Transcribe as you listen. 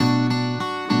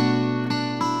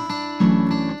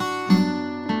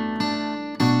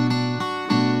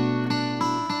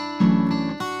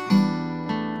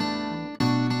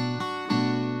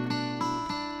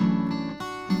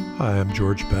am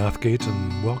George Bathgate,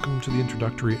 and welcome to the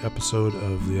introductory episode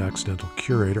of the Accidental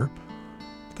Curator.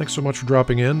 Thanks so much for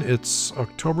dropping in. It's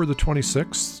October the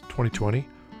 26th, 2020,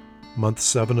 month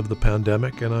 7 of the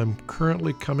pandemic, and I'm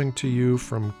currently coming to you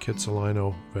from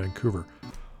Kitsilano, Vancouver.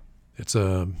 It's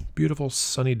a beautiful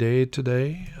sunny day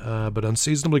today, but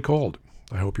unseasonably cold.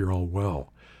 I hope you're all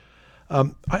well.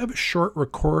 I have a short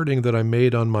recording that I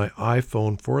made on my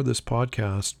iPhone for this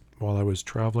podcast while I was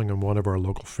traveling on one of our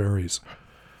local ferries.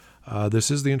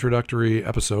 This is the introductory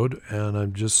episode, and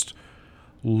I'm just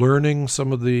learning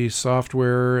some of the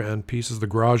software and pieces of the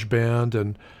GarageBand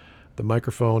and the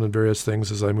microphone and various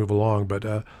things as I move along.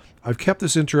 But I've kept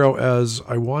this intro as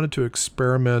I wanted to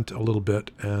experiment a little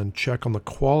bit and check on the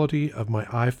quality of my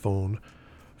iPhone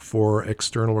for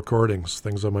external recordings,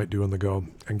 things I might do on the go,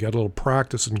 and get a little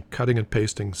practice in cutting and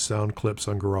pasting sound clips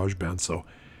on GarageBand. So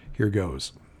here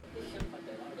goes.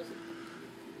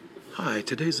 Hi,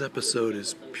 today's episode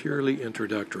is purely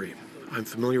introductory. I'm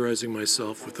familiarizing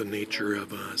myself with the nature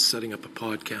of setting up a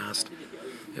podcast,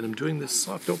 and I'm doing this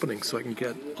soft opening so I can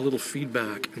get a little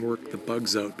feedback and work the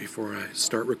bugs out before I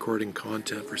start recording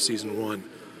content for Season 1.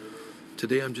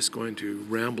 Today I'm just going to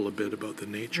ramble a bit about the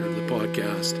nature of the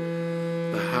podcast,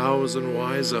 the hows and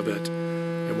whys of it,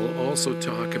 and we'll also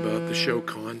talk about the show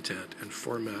content and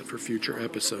format for future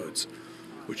episodes,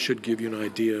 which should give you an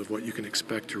idea of what you can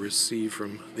expect to receive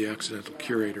from the Accidental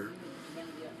Curator.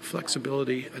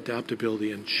 Flexibility,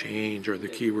 adaptability, and change are the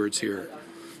keywords here,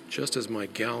 just as my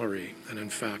gallery, and in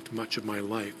fact much of my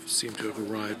life, seem to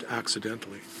have arrived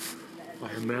accidentally.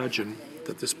 I imagine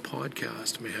that this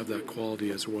podcast may have that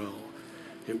quality as well.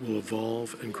 It will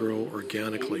evolve and grow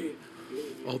organically,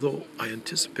 although I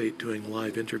anticipate doing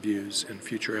live interviews in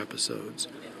future episodes.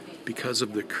 Because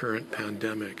of the current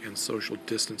pandemic and social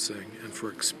distancing, and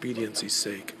for expediency's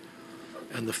sake,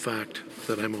 and the fact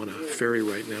that I'm on a ferry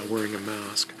right now wearing a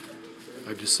mask,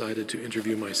 I've decided to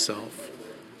interview myself.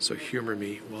 So humor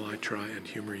me while I try and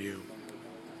humor you.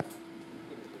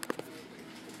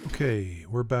 Okay,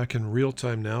 we're back in real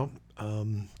time now.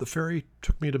 The ferry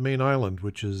took me to Main Island,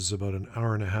 which is about an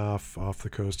hour and a half off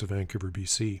the coast of Vancouver,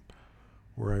 BC,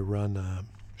 where I run a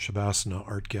Shavasana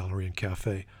art gallery and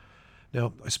cafe.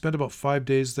 Now, I spent about 5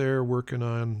 days there working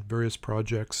on various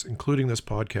projects, including this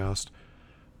podcast,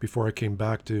 before I came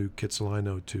back to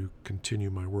Kitsilano to continue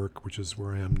my work, which is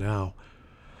where I am now.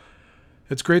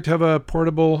 It's great to have a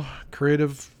portable,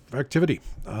 creative activity.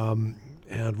 And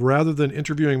rather than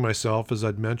interviewing myself, as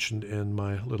I'd mentioned in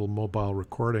my little mobile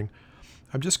recording,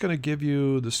 I'm just going to give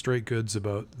you the straight goods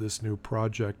about this new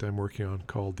project I'm working on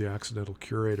called the Accidental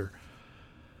Curator.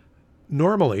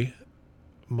 Normally,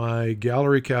 my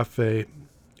gallery cafe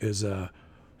is a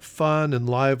fun and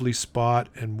lively spot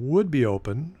and would be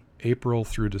open April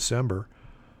through December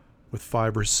with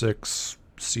 5 or 6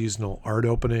 seasonal art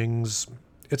openings.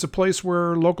 It's a place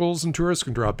where locals and tourists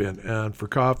can drop in and for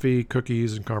coffee,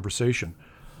 cookies, and conversation.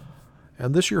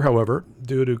 And this year, however,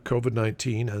 due to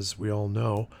COVID-19, as we all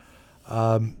know,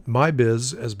 my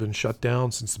biz has been shut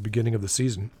down since the beginning of the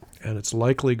season, and it's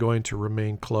likely going to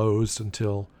remain closed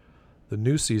until the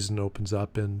new season opens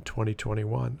up in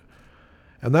 2021.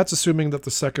 And that's assuming that the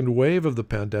second wave of the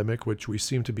pandemic, which we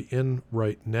seem to be in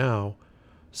right now,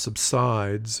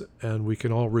 subsides and we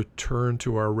can all return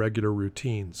to our regular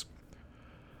routines.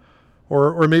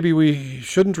 Or maybe we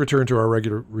shouldn't return to our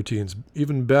regular routines.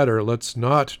 Even better, let's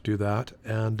not do that.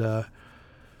 And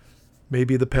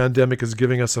maybe the pandemic is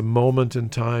giving us a moment in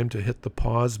time to hit the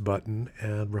pause button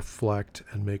and reflect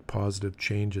and make positive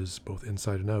changes, both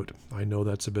inside and out. I know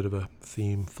that's a bit of a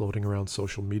theme floating around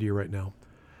social media right now,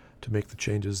 to make the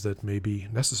changes that may be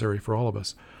necessary for all of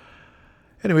us.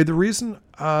 Anyway, the reason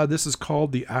this is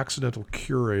called the Accidental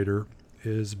Curator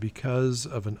is because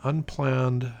of the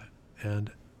unplanned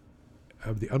and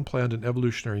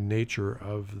evolutionary nature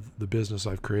of the business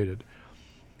I've created.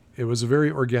 It was a very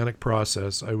organic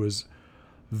process. I was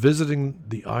visiting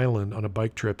the island on a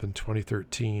bike trip in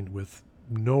 2013 with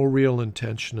no real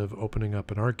intention of opening up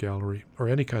an art gallery or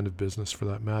any kind of business for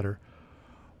that matter,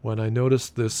 when I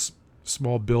noticed this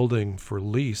small building for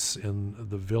lease in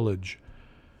the village,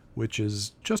 which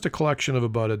is just a collection of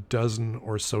about a dozen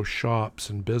or so shops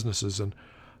and businesses. And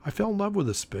I fell in love with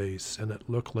the space, and it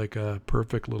looked like a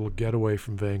perfect little getaway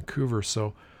from Vancouver.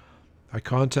 So I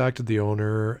contacted the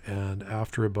owner, and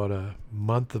after about a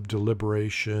month of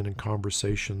deliberation and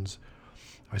conversations,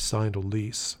 I signed a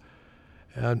lease.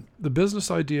 And the business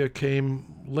idea came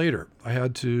later. I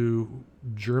had to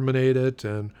germinate it,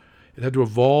 and it had to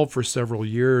evolve for several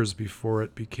years before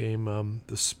it became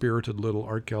the spirited little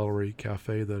art gallery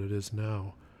cafe that it is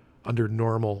now, under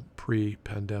normal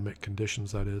pre-pandemic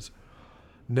conditions, that is.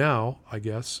 Now, I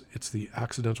guess, it's the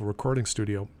Accidental Recording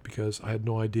Studio because I had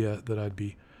no idea that I'd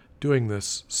be doing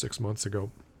this 6 months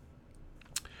ago.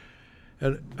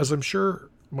 And as I'm sure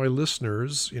my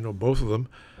listeners, both of them,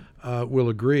 will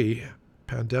agree,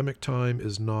 pandemic time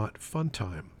is not fun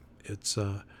time. It's,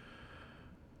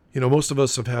 most of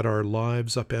us have had our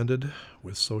lives upended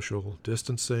with social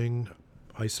distancing,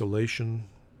 isolation,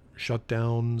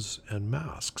 shutdowns, and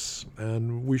masks.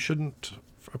 And we shouldn't,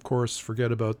 of course,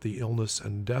 forget about the illness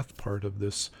and death part of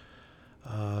this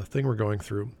thing we're going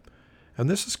through. And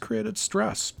this has created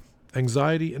stress,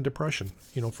 anxiety, and depression,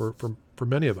 for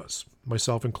many of us,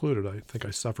 myself included. I think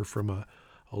I suffer from a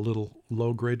little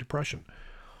low-grade depression.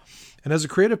 And as a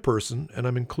creative person, and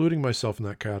I'm including myself in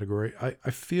that category, I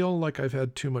feel like I've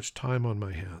had too much time on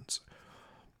my hands.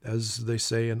 As they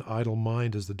say, an idle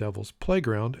mind is the devil's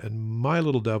playground, and my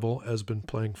little devil has been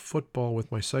playing football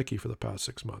with my psyche for the past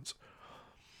 6 months.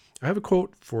 I have a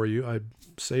quote for you. I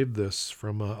saved this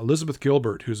from Elizabeth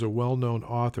Gilbert, who's a well-known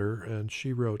author, and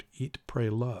she wrote Eat, Pray,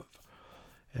 Love.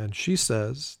 And she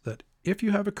says that if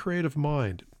you have a creative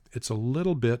mind, it's a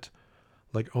little bit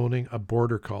like owning a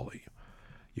border collie.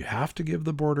 You have to give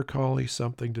the border collie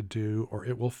something to do, or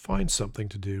it will find something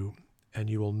to do, and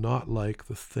you will not like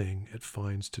the thing it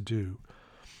finds to do.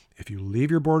 If you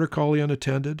leave your border collie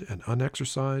unattended and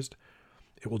unexercised,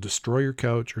 it will destroy your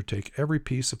couch or take every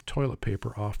piece of toilet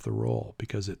paper off the roll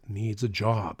because it needs a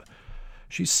job.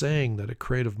 She's saying that a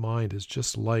creative mind is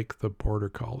just like the border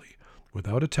collie.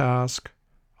 Without a task,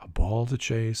 a ball to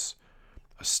chase,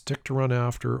 a stick to run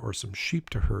after, or some sheep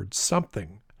to herd,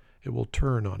 something, it will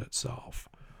turn on itself.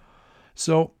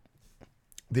 So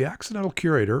the Accidental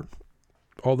Curator,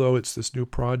 although it's this new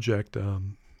project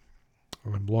I'm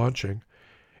launching,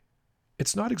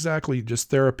 it's not exactly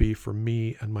just therapy for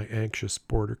me and my anxious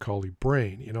border collie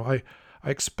brain. I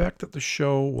expect that the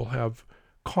show will have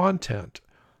content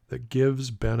that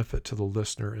gives benefit to the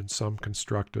listener in some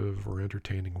constructive or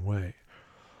entertaining way.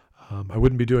 I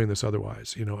wouldn't be doing this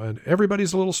otherwise, and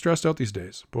everybody's a little stressed out these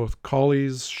days, both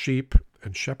collies, sheep,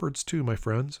 and shepherds too, my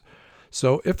friends.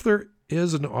 So if there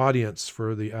is an audience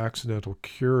for the Accidental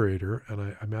Curator, and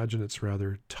I imagine it's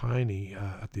rather tiny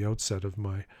at the outset of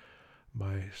my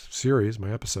series,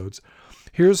 my episodes,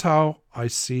 here's how I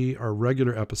see our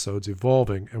regular episodes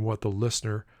evolving and what the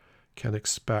listener can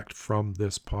expect from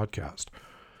this podcast.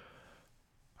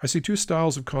 I see two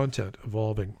styles of content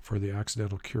evolving for the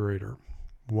Accidental Curator.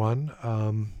 One,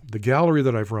 the gallery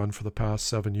that I've run for the past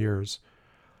 7 years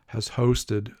has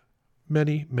hosted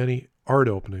many, many art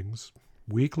openings,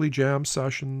 weekly jam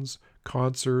sessions,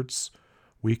 concerts,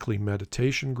 weekly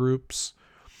meditation groups,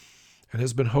 and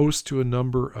has been host to a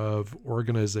number of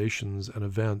organizations and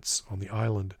events on the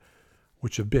island,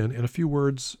 which have been, in a few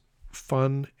words,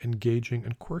 fun, engaging,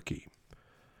 and quirky.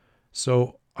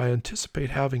 So I anticipate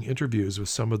having interviews with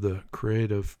some of the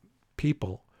creative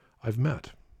people I've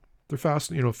met. They're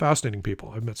fascinating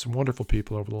people. I've met some wonderful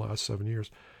people over the last 7 years.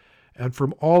 And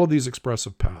from all of these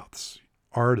expressive paths,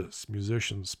 artists,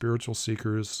 musicians, spiritual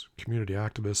seekers, community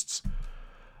activists,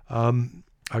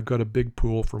 I've got a big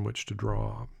pool from which to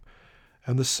draw.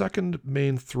 And the second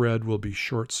main thread will be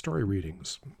short story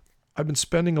readings. I've been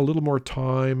spending a little more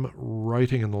time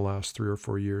writing in the last 3 or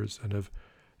 4 years and have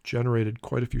generated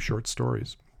quite a few short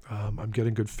stories. I'm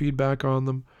getting good feedback on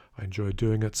them. I enjoy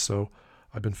doing it, so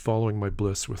I've been following my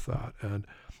bliss with that. And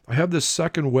I have this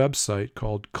second website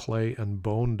called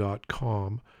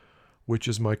clayandbone.com, which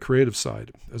is my creative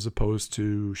side, as opposed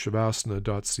to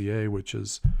shavasana.ca, which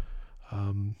is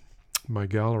my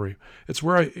gallery. It's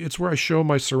where I show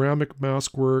my ceramic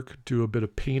mask work, do a bit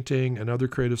of painting and other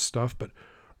creative stuff, but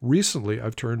recently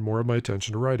I've turned more of my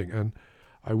attention to writing, and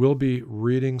I will be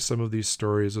reading some of these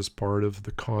stories as part of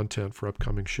the content for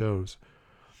upcoming shows.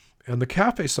 And the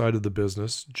cafe side of the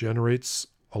business generates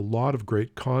a lot of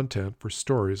great content for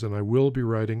stories, and I will be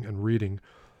writing and reading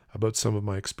about some of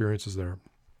my experiences there.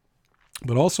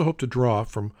 But also hope to draw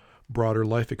from broader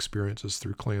life experiences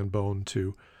through Clay and Bone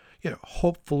to,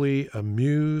 hopefully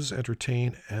amuse,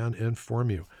 entertain, and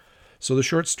inform you. So the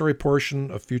short story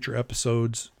portion of future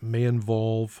episodes may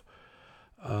involve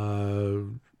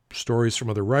stories from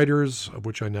other writers, of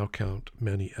which I now count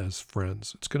many as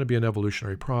friends. It's going to be an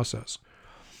evolutionary process.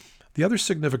 The other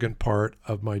significant part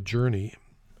of my journey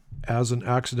as an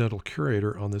accidental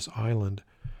curator on this island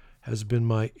has been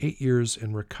my 8 years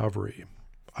in recovery.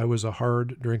 I was a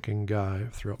hard-drinking guy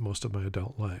throughout most of my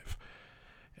adult life,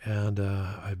 and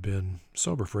I've been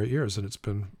sober for 8 years, and it's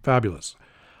been fabulous.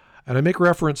 And I make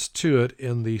reference to it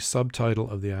in the subtitle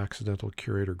of the Accidental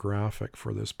Curator graphic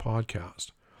for this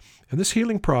podcast. And this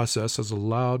healing process has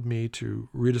allowed me to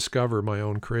rediscover my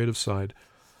own creative side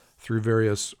through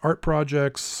various art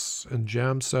projects and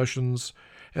jam sessions,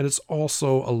 and it's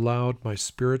also allowed my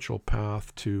spiritual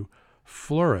path to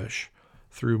flourish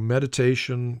through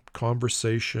meditation,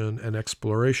 conversation, and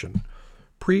exploration.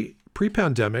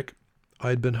 Pre-pandemic,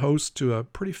 I'd been host to a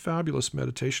pretty fabulous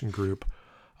meditation group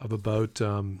of about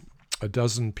a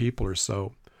dozen people or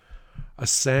so, a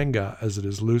sangha as it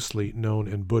is loosely known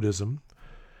in Buddhism.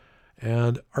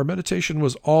 And our meditation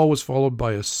was always followed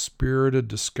by a spirited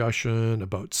discussion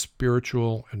about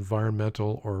spiritual,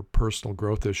 environmental, or personal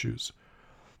growth issues.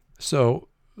 So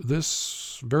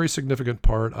this very significant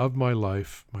part of my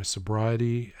life, my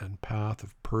sobriety and path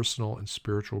of personal and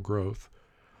spiritual growth,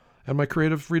 and my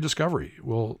creative rediscovery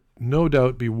will no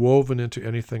doubt be woven into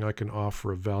anything I can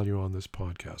offer of value on this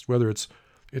podcast, whether it's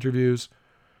interviews,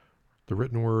 the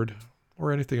written word,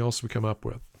 or anything else we come up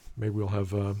with. Maybe we'll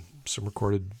have some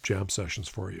recorded jam sessions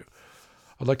for you.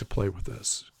 I'd like to play with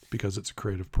this because it's a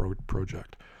creative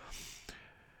project.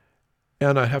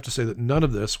 And I have to say that none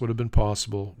of this would have been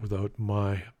possible without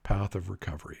my path of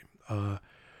recovery.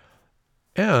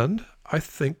 And I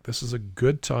think this is a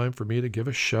good time for me to give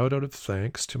a shout out of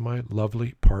thanks to my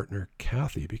lovely partner,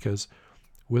 Kathy, because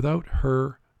without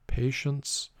her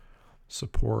patience,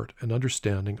 support, and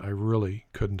understanding, I really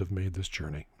couldn't have made this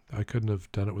journey. I couldn't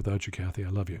have done it without you, Kathy. I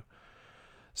love you.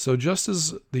 So just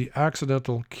as the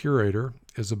Accidental Curator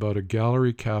is about a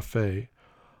gallery cafe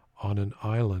on an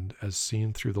island as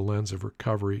seen through the lens of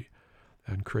recovery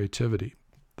and creativity,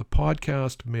 the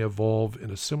podcast may evolve in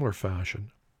a similar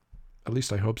fashion. At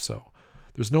least I hope so.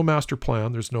 There's no master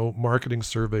plan. There's no marketing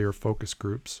survey or focus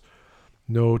groups.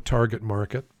 No target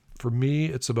market. For me,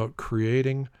 it's about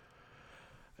creating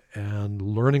and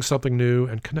learning something new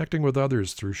and connecting with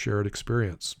others through shared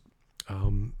experience.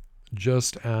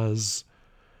 Just as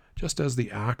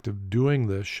the act of doing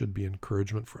this should be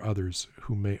encouragement for others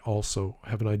who may also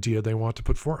have an idea they want to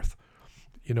put forth.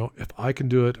 You know, if I can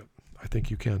do it, I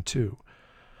think you can too.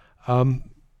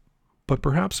 But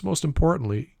perhaps most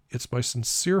importantly, it's my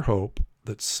sincere hope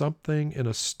that something in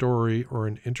a story or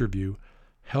an interview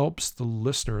helps the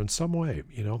listener in some way,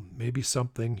 maybe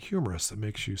something humorous that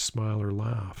makes you smile or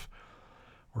laugh,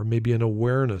 or maybe an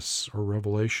awareness or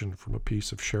revelation from a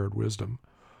piece of shared wisdom.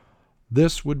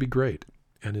 This would be great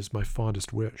and is my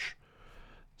fondest wish.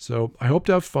 So I hope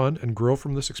to have fun and grow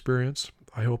from this experience.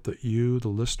 I hope that you, the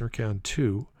listener, can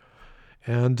too.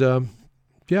 And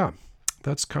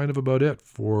that's kind of about it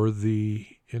for the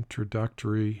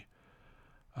introductory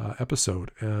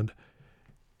episode. And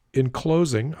in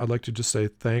closing, I'd like to just say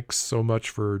thanks so much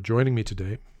for joining me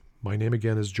today. My name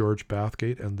again is George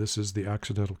Bathgate, and this is the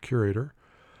Accidental Curator.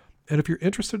 And if you're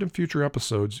interested in future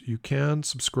episodes, you can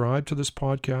subscribe to this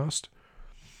podcast.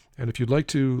 And if you'd like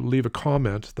to leave a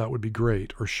comment, that would be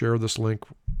great, or share this link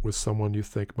with someone you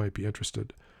think might be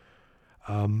interested.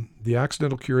 The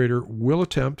Accidental Curator will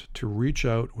attempt to reach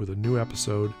out with a new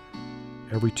episode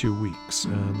every 2 weeks,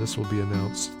 and this will be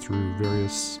announced through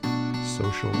various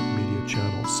social media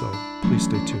channels, so please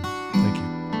stay tuned. Thank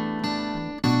you.